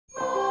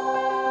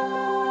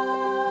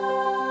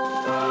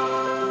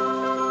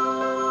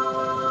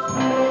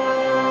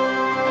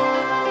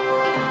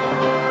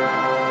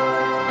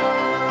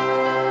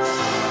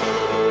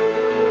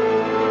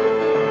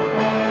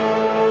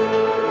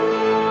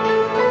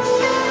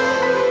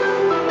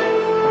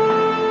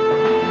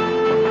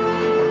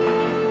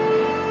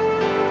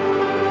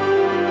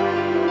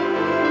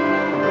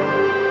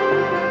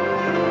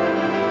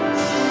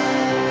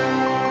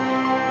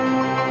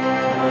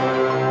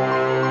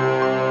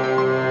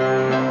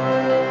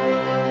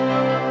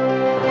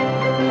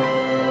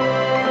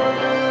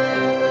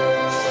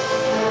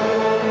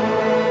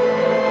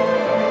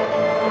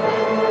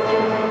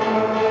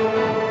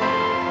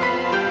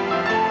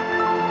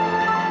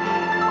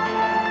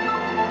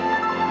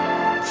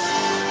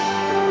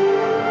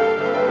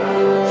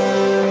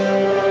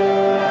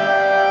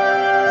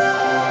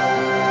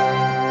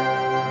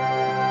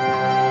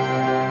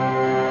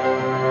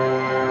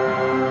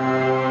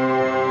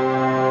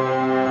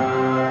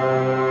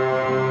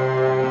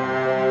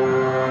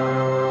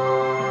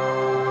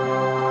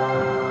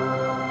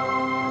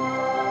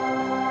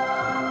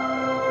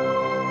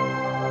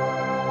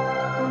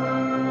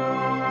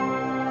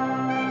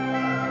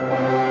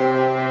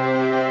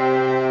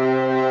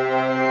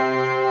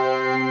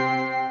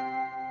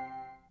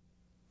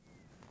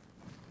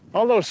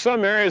Although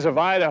some areas of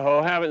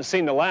Idaho haven't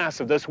seen the last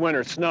of this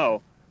winter's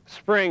snow,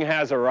 spring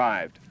has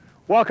arrived.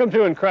 Welcome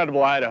to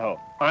Incredible Idaho.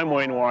 I'm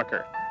Wayne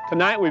Walker.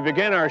 Tonight we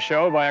begin our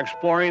show by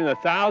exploring the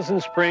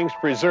Thousand Springs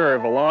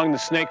Preserve along the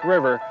Snake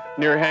River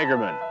near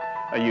Hagerman,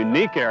 a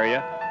unique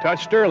area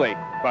touched early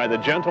by the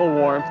gentle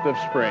warmth of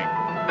spring.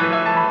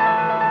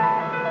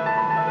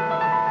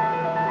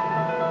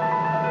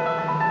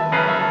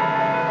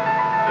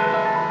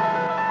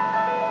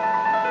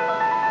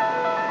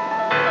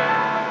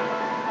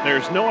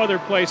 There's no other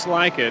place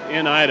like it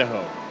in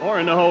Idaho or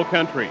in the whole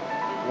country.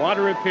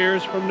 Water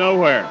appears from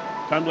nowhere,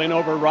 tumbling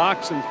over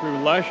rocks and through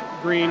lush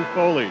green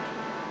foliage.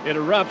 It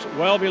erupts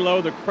well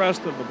below the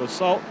crest of the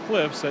basalt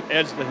cliffs that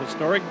edge the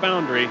historic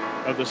boundary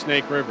of the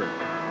Snake River.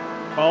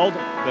 Called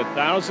the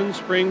Thousand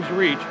Springs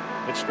Reach,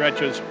 it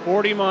stretches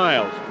 40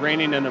 miles,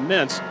 draining an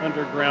immense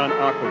underground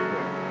aquifer.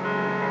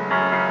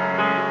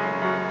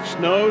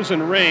 Snows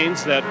and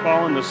rains that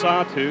fall in the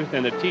Sawtooth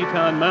and the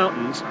Teton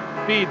Mountains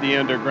feed the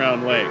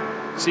underground lake,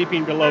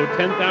 seeping below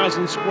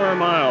 10,000 square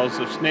miles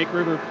of Snake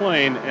River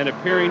Plain and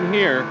appearing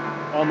here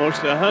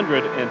almost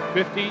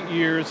 150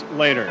 years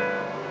later.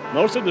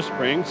 Most of the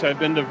springs have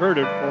been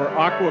diverted for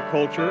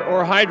aquaculture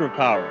or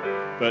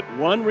hydropower, but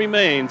one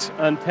remains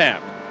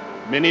untapped,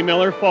 Minnie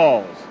Miller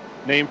Falls,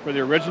 named for the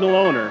original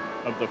owner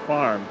of the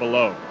farm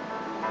below.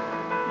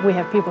 We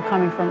have people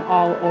coming from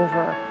all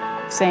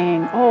over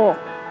saying, oh,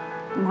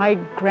 my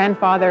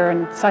grandfather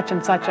in such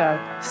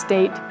a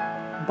state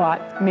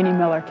bought Minnie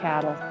Miller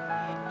cattle.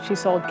 She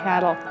sold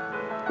cattle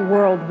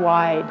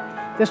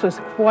worldwide. This was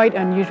quite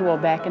unusual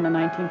back in the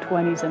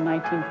 1920s and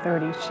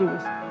 1930s. She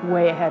was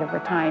way ahead of her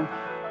time.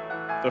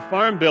 The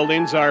farm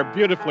buildings are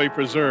beautifully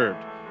preserved.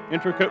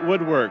 Intricate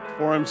woodwork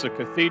forms the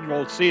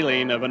cathedral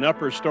ceiling of an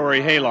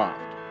upper-story hayloft.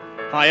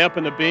 High up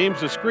in the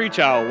beams, the screech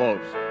owl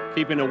loafs,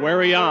 keeping a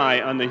wary eye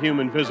on the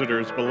human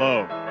visitors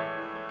below.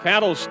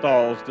 Cattle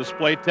stalls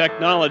display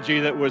technology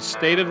that was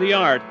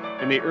state-of-the-art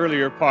in the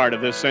earlier part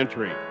of this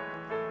century.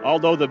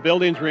 Although the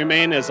buildings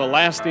remain as a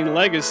lasting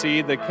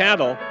legacy, the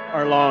cattle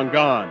are long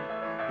gone.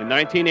 In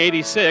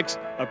 1986,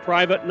 a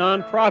private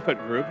nonprofit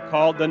group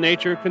called the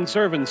Nature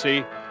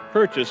Conservancy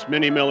purchased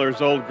Minnie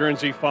Miller's old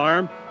Guernsey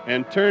farm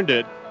and turned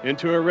it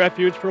into a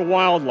refuge for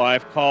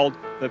wildlife called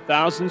the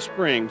Thousand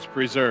Springs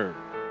Preserve.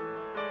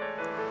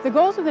 The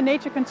goals of the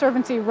Nature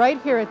Conservancy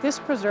right here at this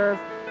preserve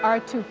are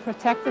to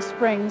protect the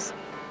springs,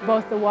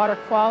 both the water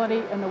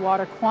quality and the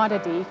water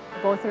quantity,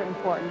 both are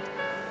important,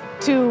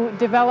 to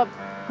develop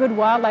good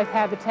wildlife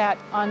habitat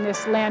on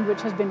this land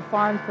which has been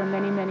farmed for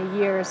many, many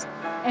years,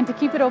 and to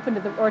keep it open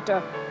to or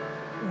to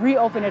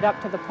reopen it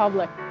up to the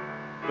public.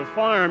 The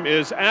farm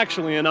is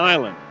actually an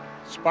island.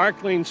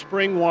 Sparkling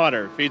spring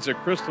water feeds a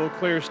crystal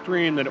clear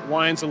stream that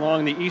winds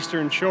along the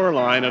eastern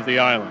shoreline of the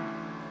island.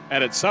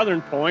 At its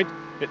southern point,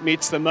 it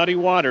meets the muddy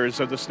waters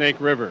of the Snake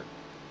River.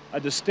 A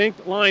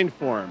distinct line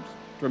forms,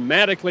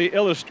 dramatically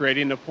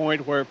illustrating the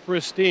point where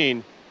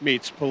pristine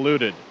meets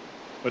polluted.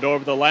 But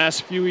over the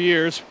last few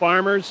years,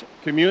 farmers,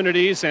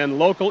 communities, and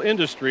local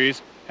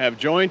industries have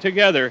joined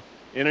together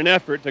in an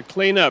effort to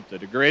clean up the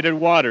degraded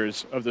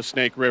waters of the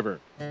Snake River.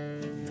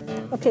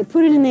 Okay,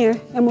 put it in there,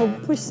 and we'll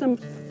push some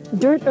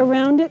dirt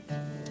around it.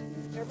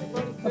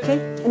 Okay,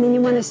 and then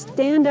you want to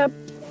stand up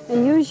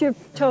and use your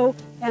toe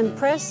and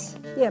press.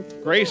 Yeah.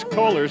 Grace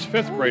Kohler's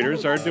fifth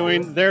graders are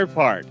doing their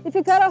part. If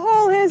you got a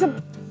hole, here's a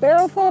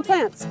barrel full of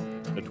plants.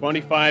 The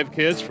 25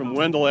 kids from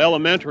Wendell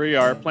Elementary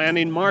are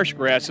planting marsh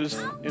grasses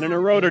in an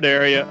eroded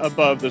area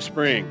above the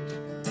springs.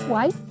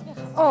 Why?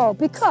 Oh,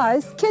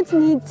 because kids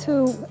need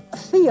to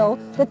feel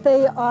that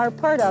they are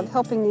part of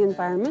helping the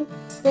environment.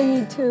 They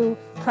need to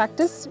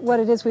practice what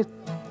it is we've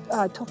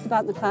talked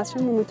about in the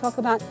classroom when we talk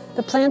about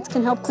the plants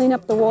can help clean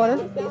up the water.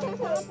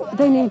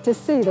 They need to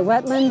see the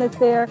wetland that's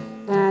there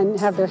and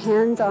have their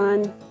hands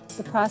on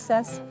the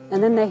process,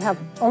 and then they have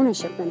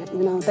ownership in it.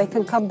 You know, they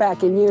can come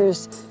back in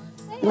years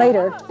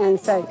later and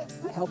say,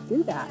 I helped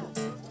do that.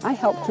 I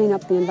helped clean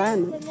up the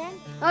environment.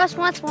 I just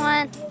want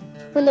one.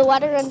 When the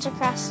water runs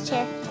across the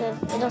chair,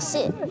 it'll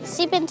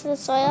seep into the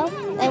soil,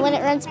 and when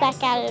it runs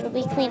back out, it'll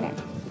be cleaner.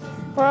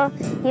 Well,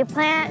 you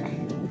plant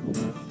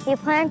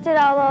it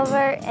all over,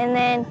 and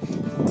then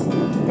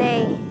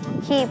they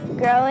keep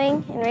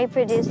growing and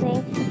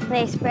reproducing, and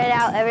they spread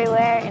out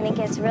everywhere, and it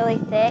gets really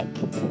thick,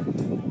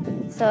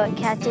 so it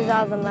catches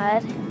all the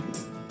mud.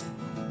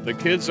 The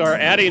kids are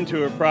adding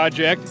to a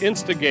project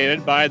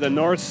instigated by the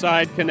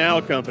Northside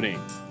Canal Company.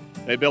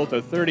 They built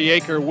a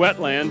 30-acre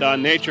wetland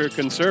on Nature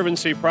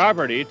Conservancy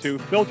property to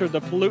filter the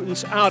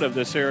pollutants out of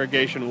this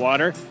irrigation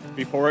water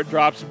before it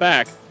drops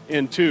back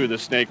into the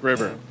Snake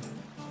River.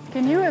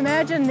 Can you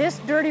imagine this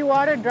dirty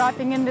water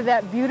dropping into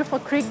that beautiful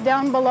creek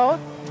down below?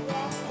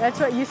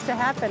 That's what used to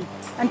happen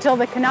until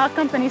the canal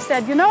company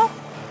said, you know,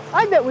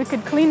 I bet we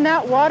could clean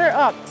that water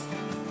up.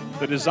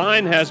 The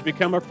design has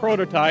become a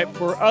prototype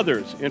for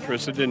others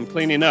interested in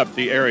cleaning up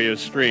the area's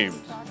streams.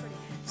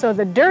 So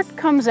the dirt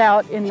comes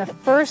out in the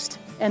first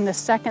and the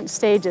second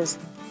stages.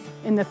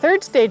 In the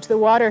third stage, the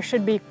water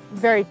should be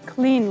very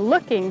clean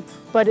looking,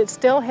 but it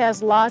still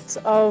has lots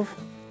of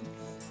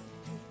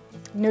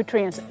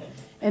nutrients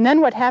And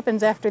then what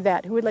happens after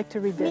that? Who would like to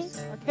read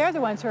this? They're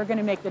the ones who are going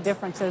to make the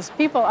differences.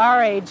 People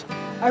our age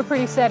are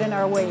pretty set in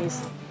our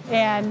ways.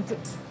 And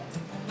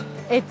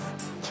it's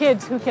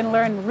kids who can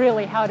learn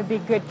really how to be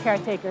good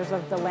caretakers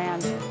of the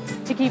land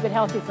to keep it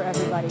healthy for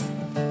everybody.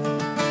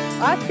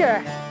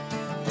 Oscar,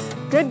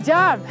 good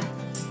job.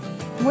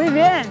 Muy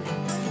bien.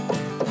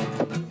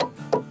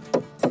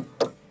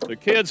 The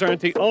kids aren't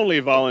the only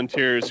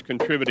volunteers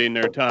contributing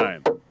their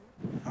time.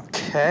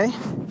 Okay.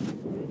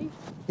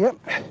 Yep.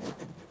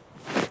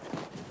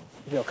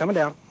 Go, coming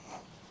down.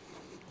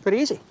 Pretty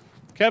easy.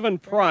 Kevin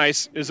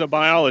Price is a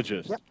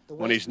biologist.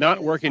 When he's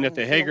not working at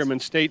the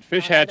Hagerman State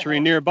Fish Hatchery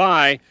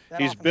nearby,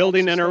 he's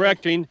building and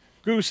erecting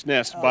goose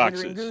nest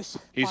boxes.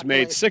 He's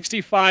made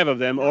 65 of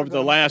them over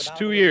the last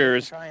 2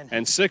 years,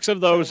 and 6 of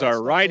those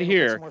are right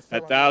here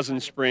at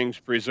Thousand Springs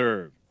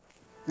Preserve.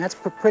 That's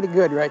pretty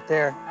good right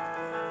there.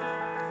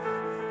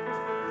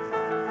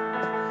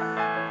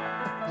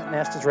 That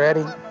nest is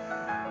ready.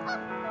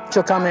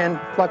 She'll come in,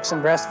 pluck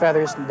some breast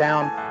feathers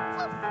down,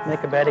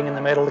 make a bedding in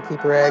the middle to keep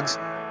her eggs.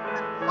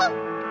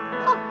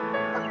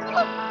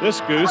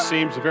 This goose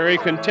seems very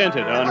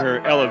contented on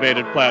her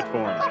elevated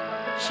platform.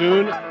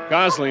 Soon,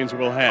 goslings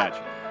will hatch,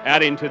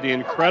 adding to the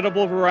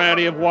incredible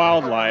variety of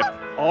wildlife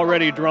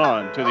already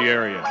drawn to the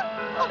area.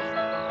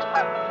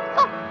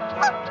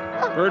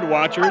 Bird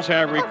watchers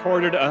have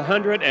recorded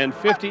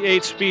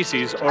 158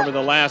 species over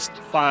the last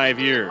 5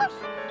 years.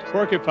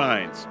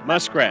 Porcupines,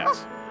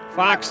 muskrats,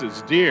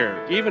 foxes,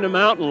 deer, even a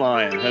mountain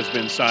lion has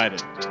been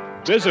sighted.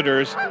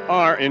 Visitors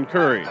are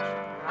encouraged.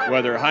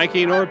 Whether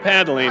hiking or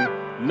paddling,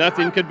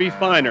 nothing could be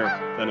finer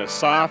than a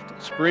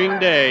soft spring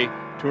day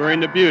touring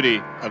the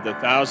beauty of the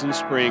Thousand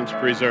Springs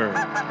Preserve.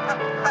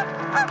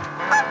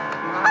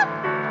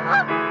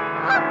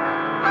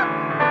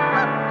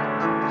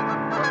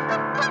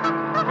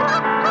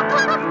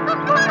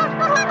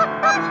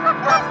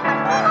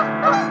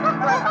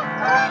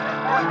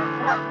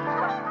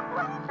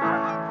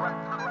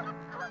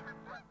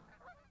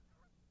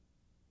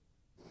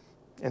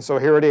 And so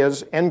here it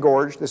is,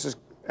 engorged. This is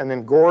an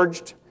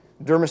engorged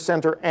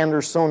Dermacenter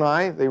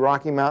andersoni, the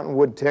Rocky Mountain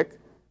wood tick.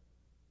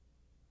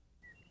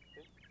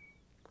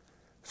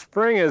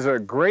 Spring is a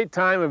great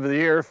time of the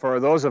year for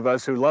those of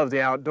us who love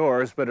the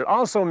outdoors, but it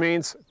also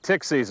means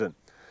tick season.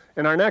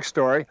 In our next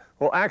story,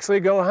 we'll actually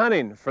go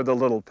hunting for the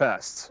little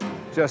pests.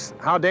 Just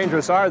how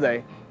dangerous are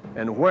they,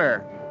 and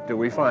where do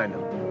we find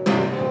them?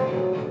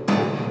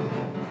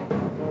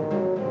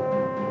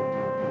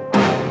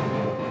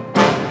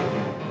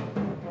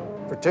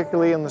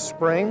 Particularly in the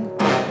spring,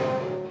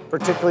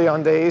 particularly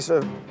on days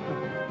of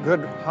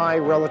good high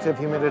relative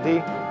humidity,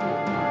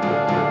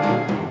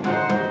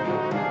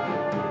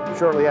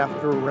 shortly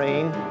after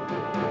rain,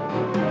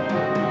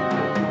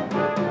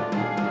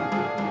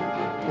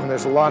 when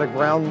there's a lot of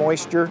ground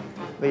moisture,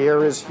 the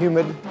air is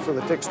humid so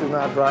the ticks do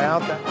not dry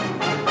out.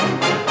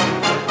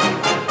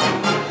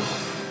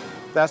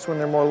 That's when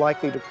they're more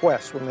likely to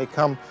quest, when they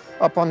come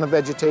up on the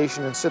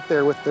vegetation and sit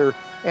there with their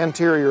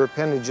anterior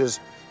appendages,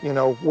 you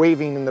know,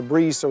 waving in the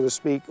breeze, so to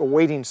speak,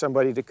 awaiting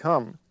somebody to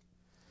come.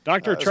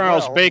 Dr.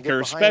 Charles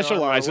Baker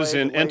specializes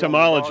in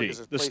entomology,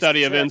 the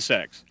study of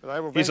insects.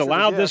 He's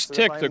allowed this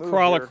tick to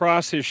crawl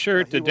across his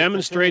shirt to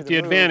demonstrate the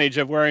advantage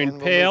of wearing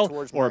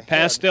pale or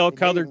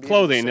pastel-colored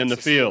clothing in the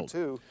field.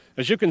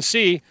 As you can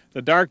see,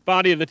 the dark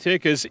body of the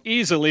tick is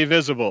easily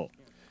visible.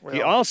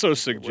 He also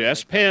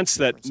suggests pants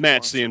that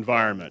match the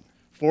environment,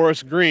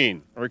 forest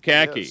green or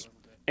khaki.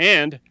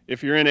 And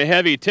if you're in a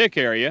heavy tick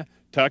area,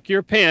 tuck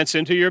your pants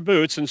into your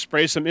boots and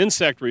spray some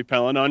insect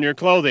repellent on your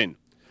clothing.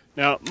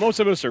 Now, most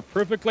of us are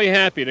perfectly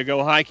happy to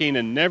go hiking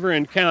and never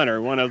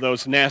encounter one of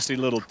those nasty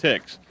little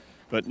ticks,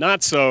 but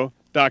not so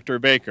Dr.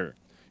 Baker.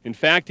 In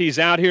fact, he's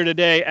out here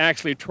today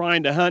actually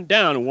trying to hunt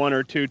down 1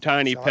 or 2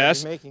 tiny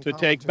pests to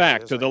take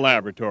back to the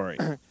laboratory.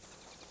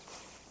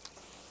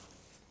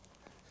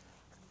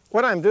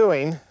 What I'm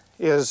doing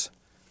is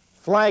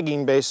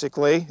flagging,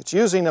 basically. It's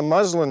using a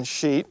muslin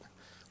sheet.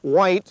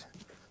 White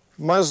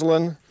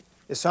muslin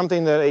is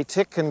something that a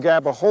tick can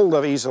grab a hold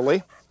of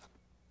easily.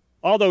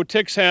 Although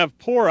ticks have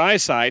poor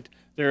eyesight,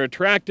 they're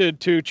attracted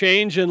to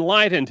change in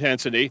light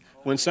intensity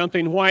when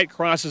something white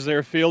crosses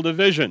their field of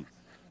vision.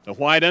 The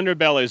white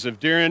underbellies of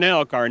deer and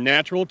elk are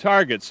natural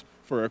targets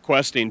for a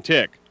questing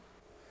tick.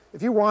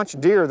 If you watch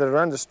deer that are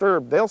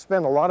undisturbed, they'll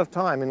spend a lot of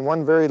time in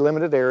one very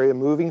limited area,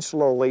 moving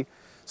slowly,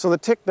 so the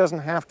tick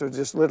doesn't have to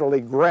just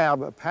literally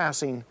grab a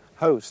passing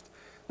host.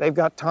 They've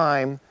got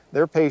time,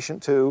 they're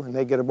patient too, and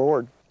they get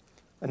aboard.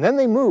 And then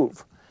they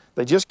move.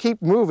 They just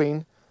keep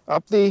moving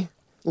up the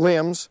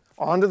limbs,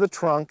 onto the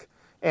trunk,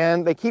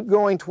 and they keep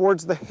going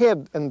towards the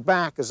head and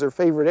back as their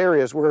favorite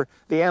areas where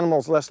the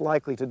animal's less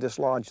likely to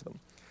dislodge them,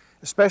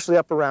 especially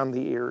up around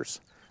the ears.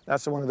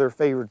 That's one of their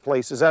favorite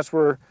places. That's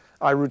where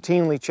I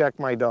routinely check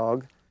my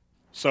dog.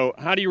 So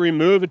how do you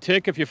remove a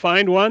tick if you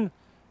find one?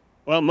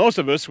 Well, most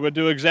of us would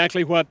do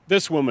exactly what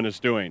this woman is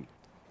doing.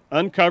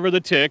 Uncover the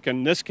tick,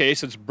 in this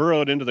case it's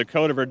burrowed into the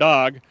coat of her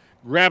dog,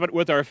 grab it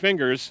with our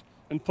fingers,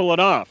 and pull it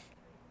off.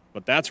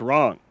 But that's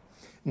wrong.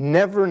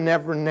 Never,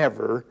 never,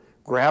 never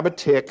grab a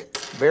tick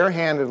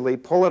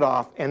barehandedly pull it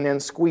off and then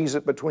squeeze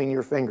it between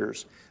your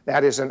fingers.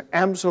 That is an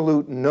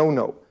absolute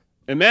no-no.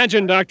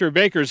 Imagine Dr.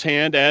 Baker's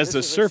hand as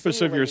the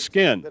surface of your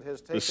skin.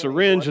 The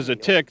syringe is a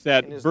tick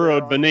that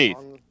burrowed beneath.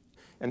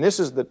 And this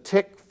is the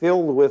tick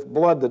filled with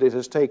blood that it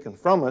has taken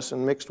from us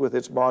and mixed with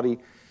its body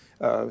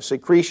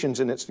secretions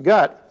in its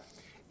gut.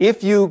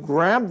 If you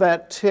grab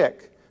that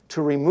tick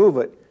to remove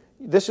it,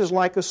 this is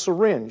like a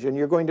syringe, and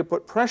you're going to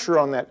put pressure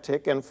on that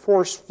tick and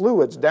force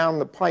fluids down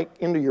the pipe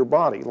into your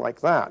body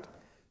like that.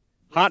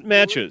 Hot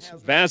matches,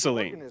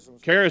 Vaseline,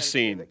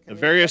 kerosene, the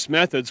various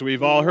methods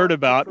we've all heard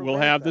about will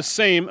have the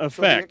same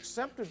effect,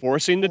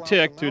 forcing the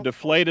tick to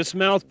deflate its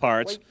mouth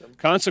parts,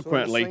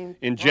 consequently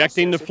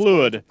injecting the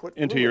fluid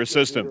into your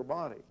system.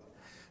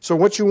 So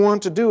what you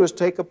want to do is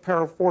take a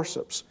pair of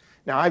forceps.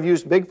 Now I've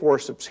used big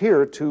forceps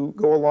here to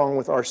go along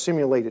with our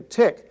simulated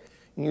tick.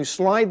 And you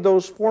slide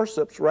those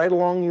forceps right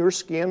along your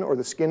skin or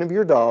the skin of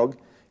your dog,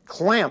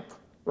 clamp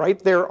right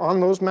there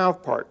on those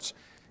mouth parts.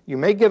 You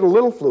may get a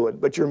little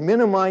fluid, but you're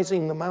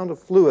minimizing the amount of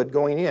fluid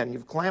going in.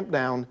 You've clamped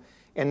down,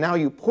 and now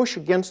you push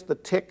against the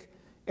tick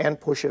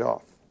and push it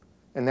off.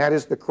 And that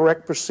is the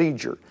correct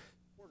procedure.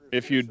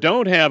 If you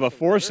don't have a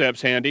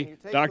forceps handy,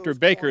 Dr.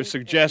 Baker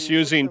suggests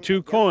using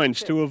 2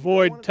 coins to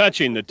avoid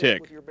touching the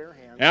tick.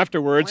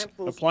 Afterwards,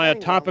 apply a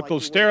topical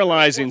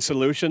sterilizing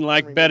solution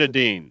like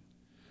betadine.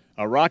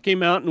 A Rocky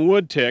Mountain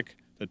wood tick,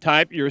 the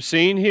type you're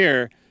seeing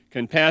here,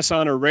 can pass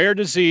on a rare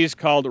disease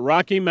called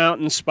Rocky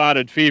Mountain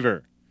spotted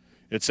fever.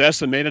 It's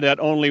estimated that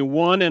only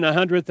 1 in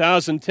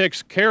 100,000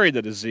 ticks carry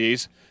the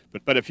disease,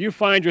 but if you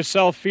find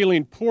yourself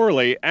feeling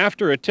poorly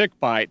after a tick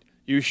bite,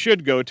 you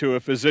should go to a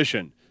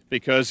physician,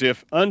 because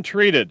if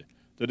untreated,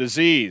 the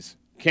disease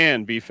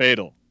can be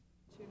fatal.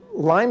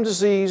 Lyme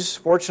disease,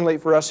 fortunately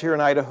for us here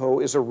in Idaho,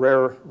 is a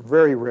rare,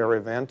 very rare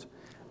event.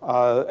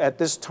 At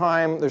this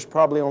time, there's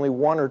probably only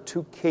 1 or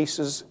 2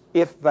 cases,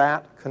 if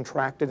that,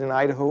 contracted in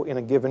Idaho in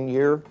a given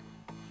year.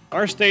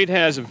 Our state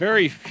has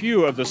very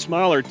few of the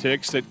smaller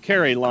ticks that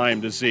carry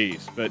Lyme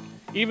disease, but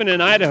even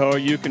in Idaho,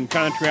 you can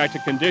contract a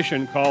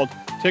condition called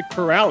tick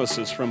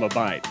paralysis from a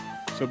bite.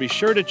 So be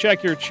sure to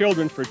check your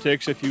children for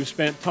ticks if you've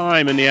spent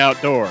time in the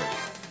outdoors.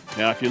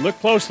 Now, if you look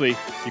closely,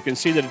 you can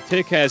see that a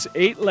tick has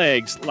 8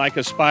 legs like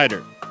a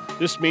spider.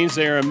 This means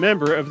they are a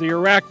member of the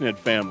arachnid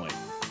family.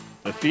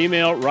 The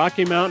female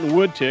Rocky Mountain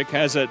wood tick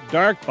has a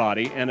dark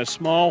body and a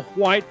small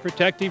white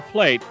protective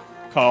plate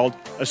called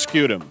a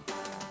scutum.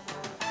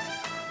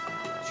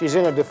 She's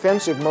in a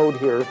defensive mode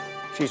here.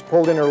 She's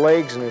pulled in her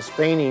legs and is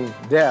feigning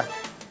death.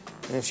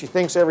 And if she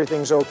thinks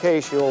everything's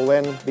okay, she'll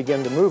then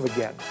begin to move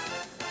again.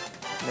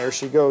 And there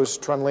she goes,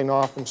 trundling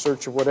off in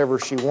search of whatever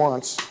she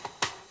wants.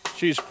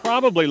 She's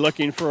probably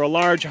looking for a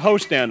large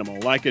host animal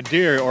like a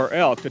deer or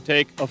elk to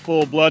take a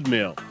full blood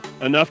meal,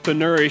 enough to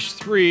nourish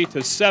 3,000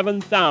 to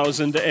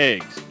 7,000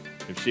 eggs.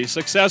 If she's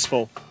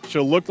successful,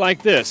 she'll look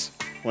like this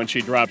when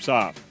she drops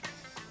off.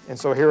 And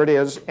so here it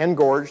is,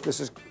 engorged. This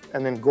is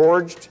an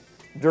engorged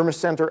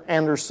Dermacenter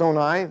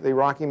andersoni, the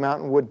Rocky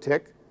Mountain wood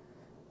tick.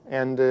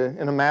 And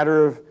in a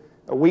matter of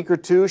a week or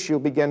 2, she'll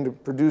begin to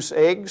produce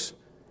eggs,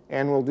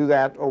 and we'll do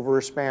that over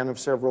a span of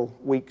several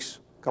weeks,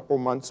 a couple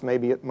months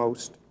maybe at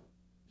most.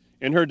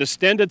 In her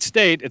distended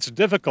state, it's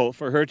difficult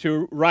for her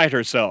to right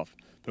herself.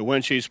 But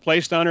when she's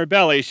placed on her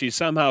belly, she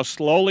somehow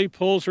slowly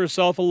pulls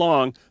herself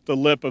along the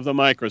lip of the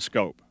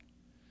microscope.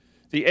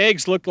 The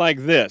eggs look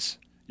like this.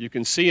 You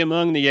can see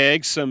among the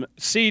eggs some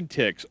seed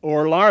ticks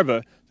or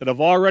larvae that have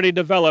already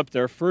developed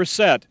their first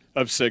set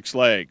of 6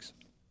 legs.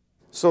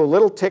 So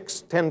little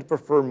ticks tend to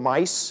prefer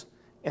mice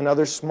and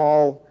other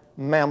small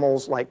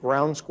mammals like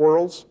ground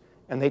squirrels,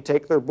 and they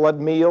take their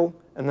blood meal,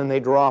 and then they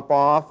drop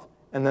off,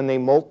 and then they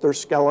molt their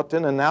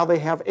skeleton, and now they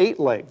have 8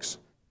 legs.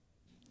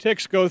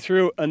 Ticks go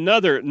through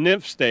another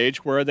nymph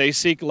stage where they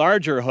seek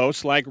larger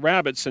hosts like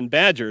rabbits and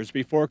badgers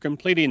before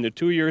completing the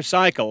 2-year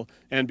cycle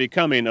and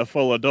becoming a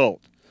full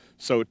adult.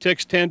 So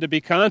ticks tend to be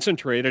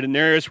concentrated in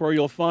areas where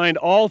you'll find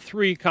all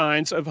 3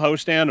 kinds of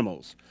host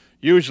animals.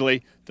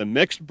 Usually the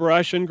mixed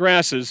brush and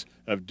grasses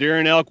of deer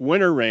and elk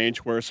winter range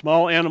where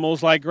small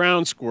animals like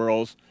ground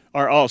squirrels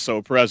are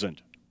also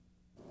present.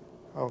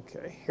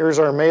 Okay, here's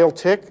our male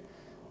tick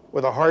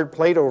with a hard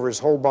plate over his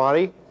whole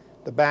body.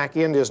 The back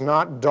end is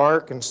not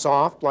dark and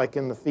soft like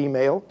in the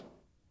female.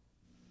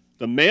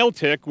 The male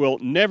tick will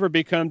never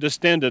become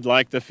distended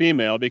like the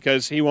female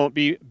because he won't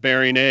be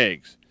bearing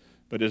eggs.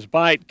 But his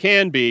bite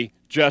can be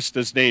just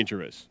as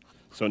dangerous.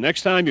 So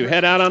next time you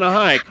head out on a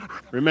hike,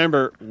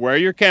 remember, wear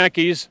your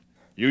khakis,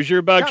 use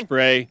your bug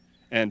spray,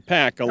 and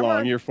pack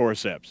along your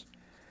forceps.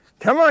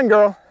 Come on,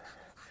 girl.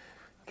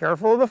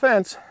 Careful of the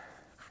fence.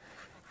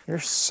 You're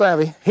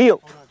savvy.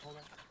 Heel.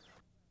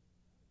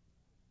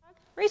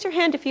 Raise your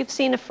hand if you've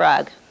seen a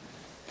frog.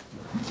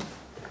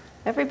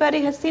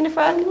 Everybody has seen a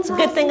frog? It's a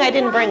good thing I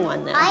didn't bring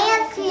one then. I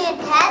have seen a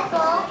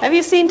tadpole. Have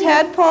you seen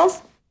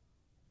tadpoles?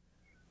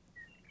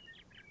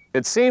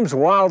 It seems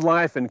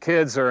wildlife and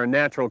kids are a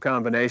natural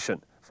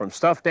combination. From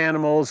stuffed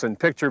animals and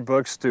picture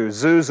books to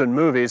zoos and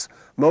movies,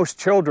 most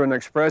children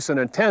express an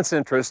intense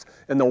interest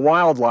in the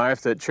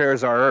wildlife that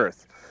shares our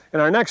Earth. In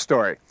our next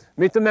story,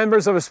 Meet the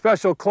members of a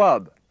special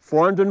club,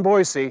 formed in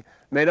Boise,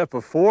 made up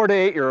of 4 to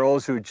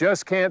 8-year-olds who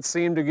just can't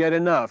seem to get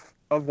enough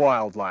of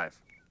wildlife.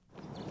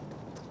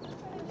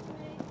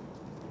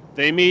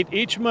 They meet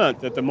each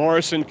month at the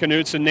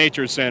Morrison-Knutson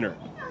Nature Center.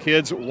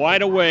 Kids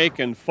wide awake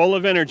and full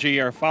of energy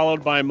are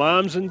followed by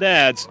moms and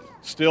dads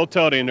still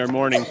toting their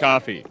morning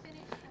coffee.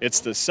 It's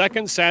the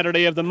second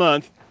Saturday of the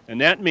month, and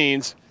that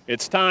means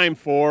it's time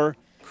for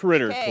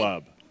Critter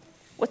Club.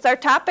 What's our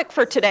topic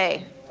for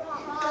today?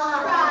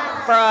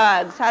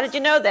 Frogs. How did you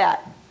know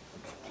that?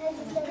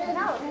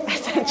 I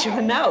sent you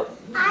a note.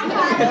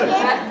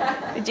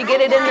 Did you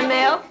get it in the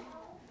mail?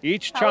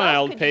 Each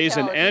child pays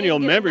an annual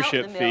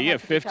membership fee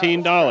of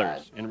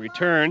 $15. In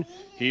return,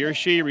 he or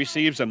she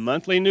receives a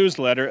monthly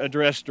newsletter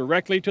addressed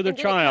directly to the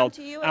child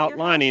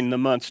outlining the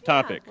month's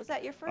topic.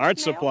 Art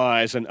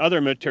supplies and other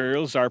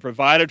materials are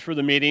provided for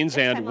the meetings,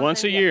 and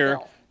once a year,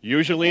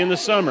 usually in the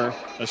summer,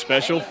 a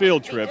special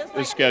field trip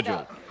is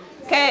scheduled.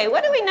 Okay,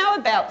 what do we know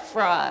about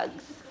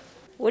frogs?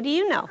 What do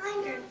you know?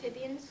 They're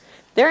amphibians.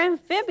 They're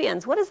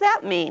amphibians. What does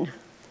that mean?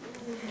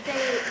 They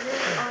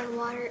live on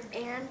water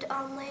and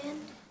on land.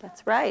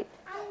 That's right.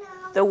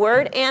 The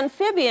word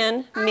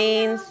amphibian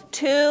means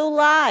two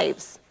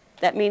lives.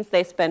 That means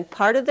they spend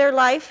part of their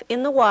life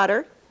in the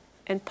water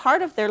and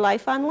part of their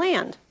life on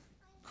land.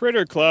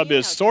 Critter Club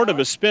is sort of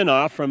a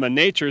spin-off from a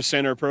nature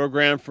center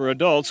program for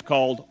adults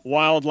called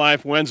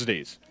Wildlife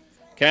Wednesdays.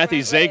 Kathy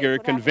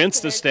Zager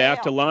convinced the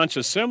staff to launch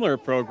a similar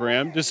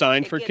program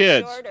designed for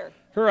kids.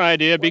 Her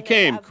idea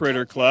became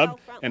Critter Club,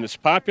 and its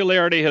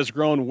popularity has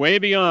grown way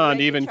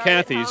beyond even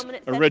Kathy's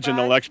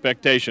original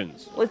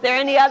expectations. Was there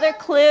any other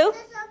clue?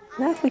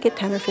 Well, we get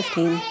 10 or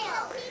 15.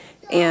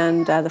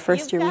 And the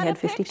first year we had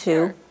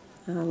 52.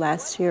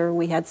 Last year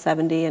we had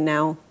 70, and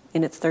now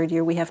in its third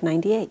year we have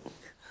 98.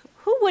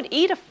 Who would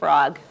eat a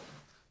frog?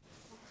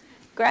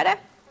 Greta?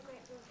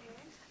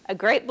 A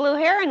great blue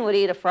heron would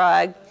eat a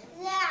frog.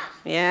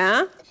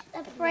 Yeah?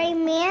 A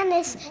praying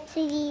mantis to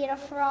eat a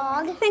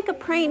frog. I think a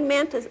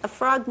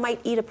frog might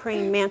eat a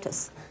praying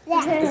mantis.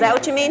 Is that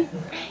what you mean?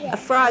 A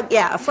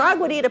frog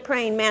would eat a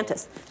praying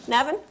mantis.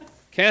 Nevin?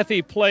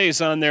 Kathy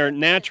plays on their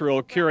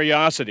natural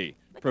curiosity,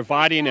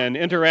 providing an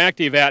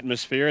interactive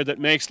atmosphere that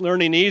makes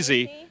learning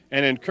easy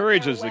and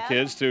encourages the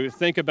kids to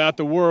think about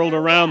the world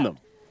around them.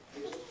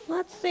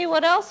 Let's see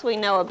what else we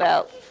know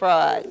about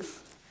frogs.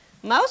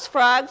 Most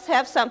frogs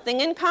have something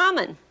in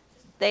common.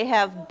 They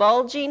have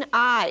bulging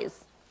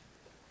eyes.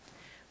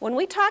 When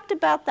we talked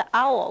about the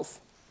owls,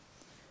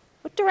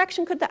 what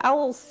direction could the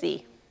owls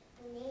see?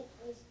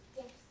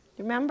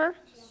 Remember?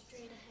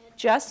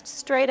 Just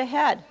straight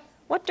ahead.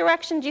 What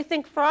direction do you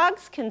think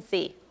frogs can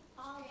see?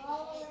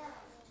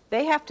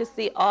 They have to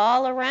see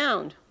all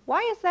around.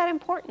 Why is that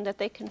important that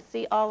they can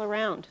see all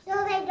around?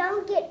 So they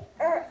don't get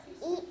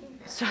eaten.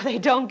 So they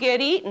don't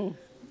get eaten.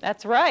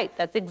 That's right.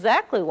 That's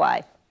exactly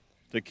why.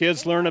 The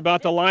kids learn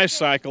about the life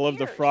cycle of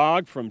the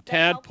frog from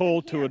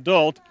tadpole to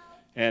adult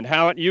and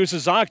how it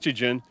uses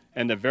oxygen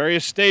and the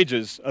various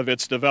stages of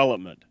its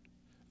development.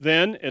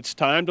 Then it's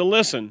time to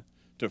listen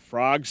to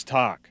frogs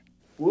talk.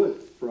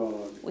 Wood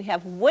frog. We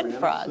have wood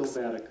frogs.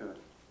 Sylvatica.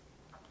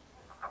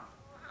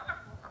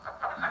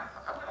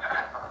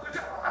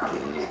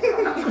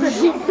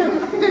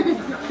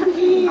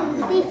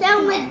 They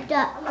sound like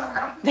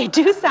ducks. They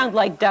do sound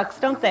like ducks,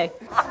 don't they?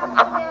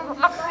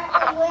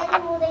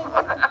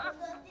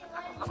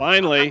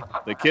 Finally,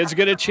 the kids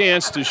get a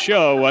chance to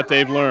show what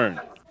they've learned.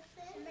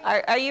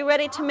 Are you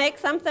ready to make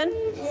something?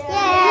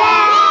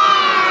 Yeah!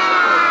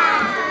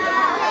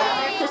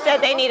 Who said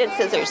they needed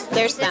scissors?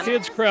 There's The them.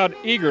 kids crowd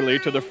eagerly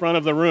to the front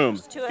of the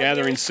room,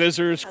 gathering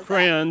scissors,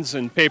 crayons,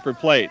 and paper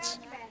plates.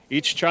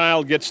 Each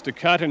child gets to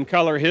cut and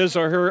color his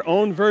or her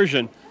own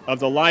version of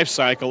the life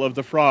cycle of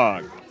the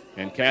frog.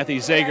 And Kathy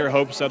Zager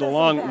hopes that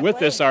along with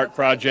this art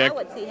project,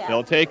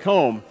 they'll take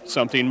home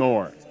something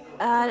more.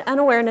 An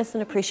awareness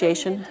and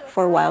appreciation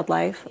for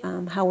wildlife,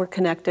 how we're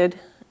connected,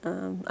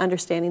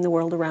 understanding the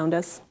world around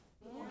us.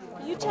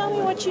 Can you tell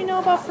me what you know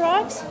about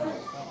frogs?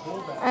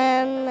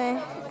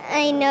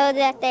 I know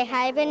that they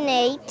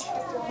hibernate.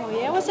 Oh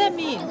yeah, what's that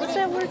mean? What's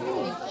that word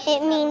mean?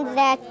 It means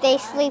that they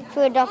sleep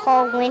through the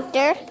whole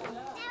winter.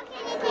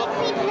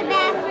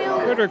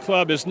 Critter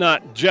Club is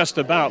not just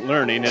about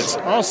learning, it's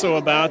also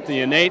about the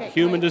innate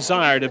human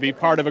desire to be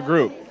part of a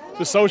group,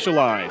 to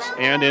socialize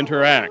and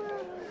interact.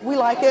 We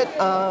like it.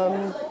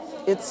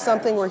 It's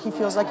something where he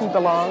feels like he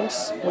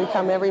belongs. We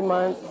come every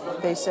month.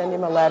 They send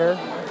him a letter,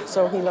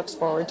 so he looks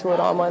forward to it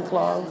all month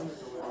long.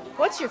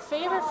 What's your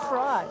favorite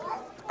frog?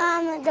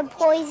 The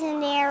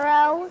poison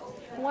arrow.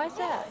 Why is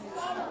that?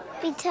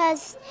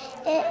 Because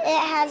it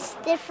has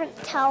different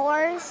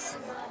colors.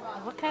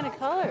 What kind of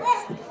colors?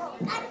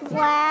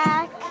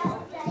 Black,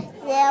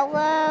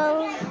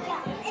 yellow,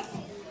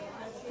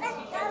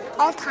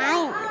 all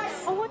kinds.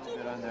 Oh, what do you...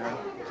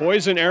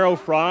 Poison arrow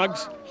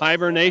frogs,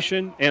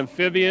 hibernation,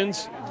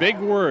 amphibians, big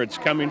words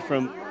coming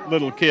from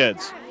little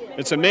kids.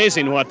 It's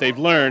amazing what they've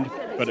learned,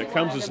 but it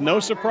comes as no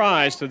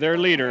surprise to their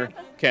leader,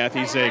 Kathy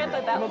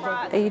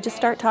Zager. You just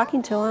start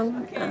talking to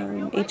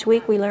them. Each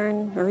week we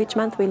learn, or each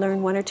month we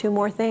learn 1 or 2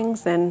 more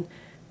things, and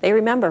they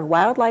remember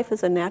wildlife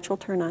is a natural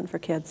turn-on for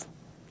kids.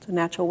 It's a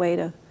natural way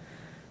to,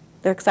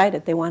 they're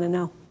excited, they want to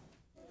know.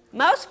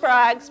 Most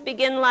frogs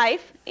begin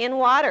life in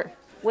water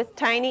with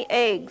tiny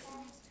eggs.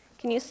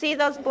 Can you see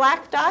those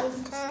black dots?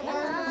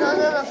 Those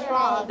are the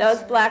frogs.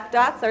 Those black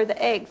dots are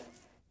the eggs.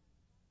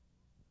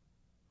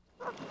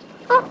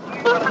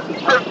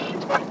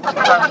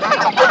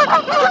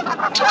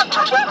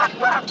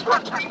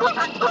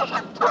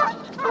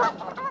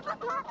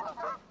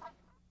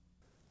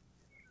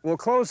 We'll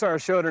close our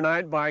show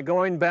tonight by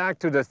going back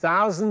to the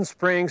Thousand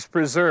Springs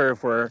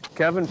Preserve, where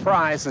Kevin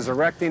Price is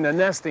erecting a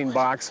nesting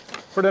box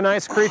for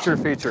tonight's creature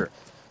feature,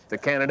 the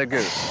Canada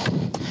goose.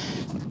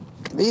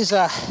 These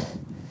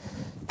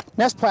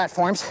nest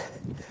platforms,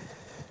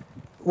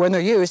 when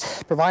they're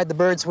used, provide the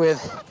birds with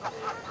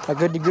a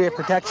good degree of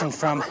protection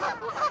from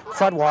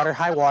floodwater,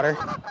 high water.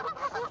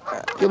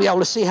 You'll be able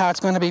to see how it's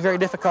going to be very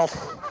difficult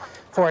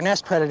for a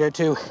nest predator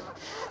to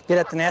get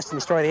at the nest and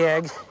destroy the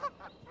eggs.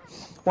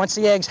 Once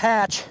the eggs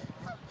hatch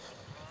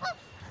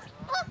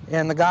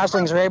and the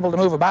goslings are able to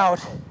move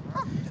about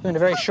in a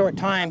very short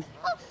time,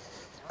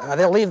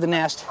 they'll leave the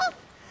nest.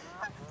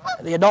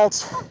 The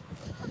adults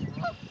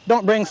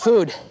don't bring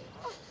food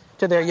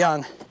to their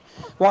young.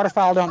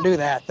 Waterfowl don't do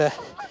that. The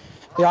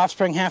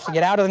offspring have to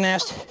get out of the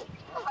nest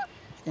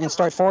and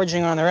start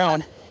foraging on their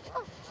own.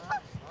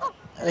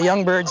 The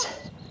young birds,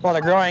 while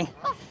they're growing,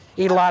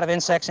 eat a lot of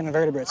insects and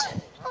invertebrates.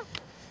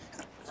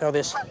 So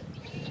this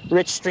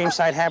rich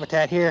streamside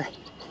habitat here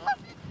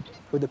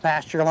with the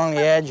pasture along the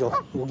edge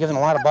will give them a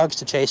lot of bugs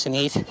to chase and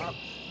eat.